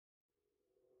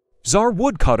Our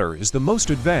Woodcutter is the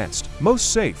most advanced,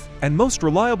 most safe, and most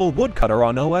reliable woodcutter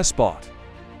on OSBot.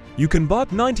 You can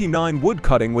bot 99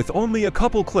 woodcutting with only a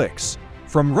couple clicks.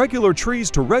 From regular trees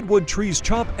to redwood trees,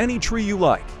 chop any tree you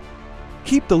like.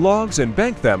 Keep the logs and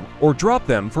bank them or drop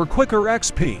them for quicker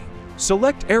XP.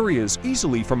 Select areas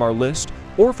easily from our list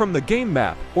or from the game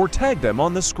map or tag them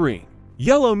on the screen.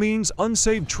 Yellow means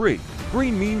unsaved tree,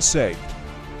 green means saved.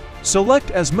 Select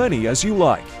as many as you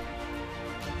like.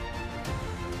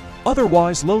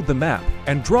 Otherwise, load the map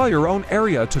and draw your own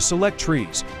area to select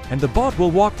trees, and the bot will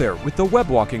walk there with the web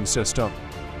walking system.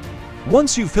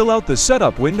 Once you fill out the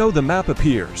setup window, the map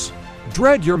appears.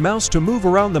 Drag your mouse to move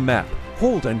around the map,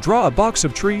 hold and draw a box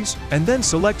of trees, and then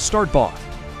select Start Bot.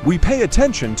 We pay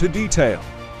attention to detail.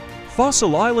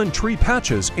 Fossil Island tree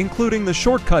patches, including the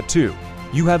shortcut too.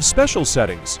 You have special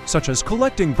settings such as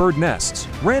collecting bird nests,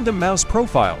 random mouse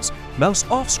profiles, mouse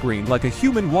off-screen like a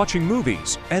human watching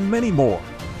movies, and many more.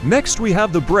 Next, we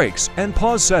have the brakes and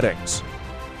pause settings.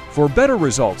 For better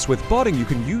results with botting, you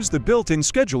can use the built-in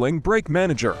scheduling brake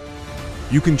manager.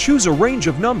 You can choose a range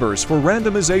of numbers for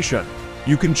randomization.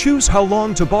 You can choose how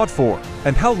long to bot for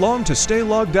and how long to stay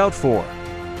logged out for.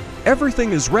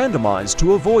 Everything is randomized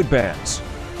to avoid bans.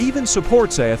 Even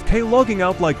supports AFK logging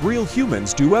out like real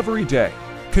humans do every day.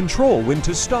 Control when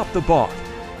to stop the bot.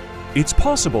 It's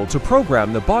possible to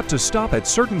program the bot to stop at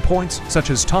certain points such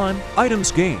as time,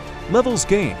 items gained, levels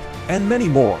gained, and many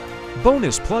more.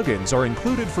 Bonus plugins are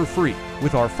included for free,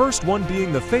 with our first one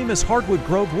being the famous Hardwood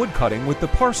Grove woodcutting with the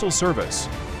parcel service.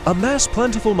 Amass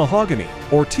plentiful mahogany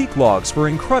or teak logs for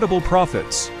incredible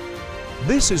profits.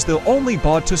 This is the only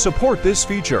bot to support this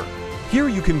feature. Here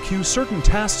you can queue certain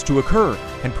tasks to occur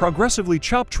and progressively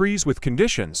chop trees with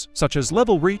conditions such as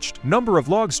level reached, number of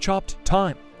logs chopped,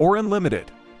 time, or unlimited.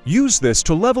 Use this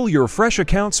to level your fresh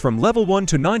accounts from level 1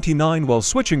 to 99 while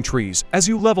switching trees as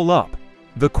you level up.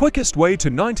 The quickest way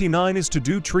to 99 is to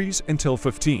do trees until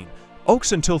 15,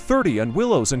 oaks until 30, and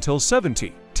willows until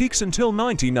 70, teaks until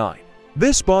 99.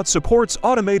 This bot supports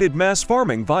automated mass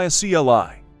farming via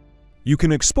CLI. You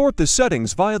can export the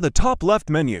settings via the top left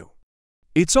menu.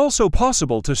 It's also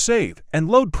possible to save and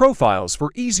load profiles for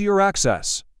easier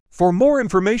access. For more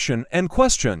information and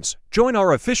questions, join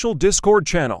our official Discord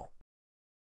channel.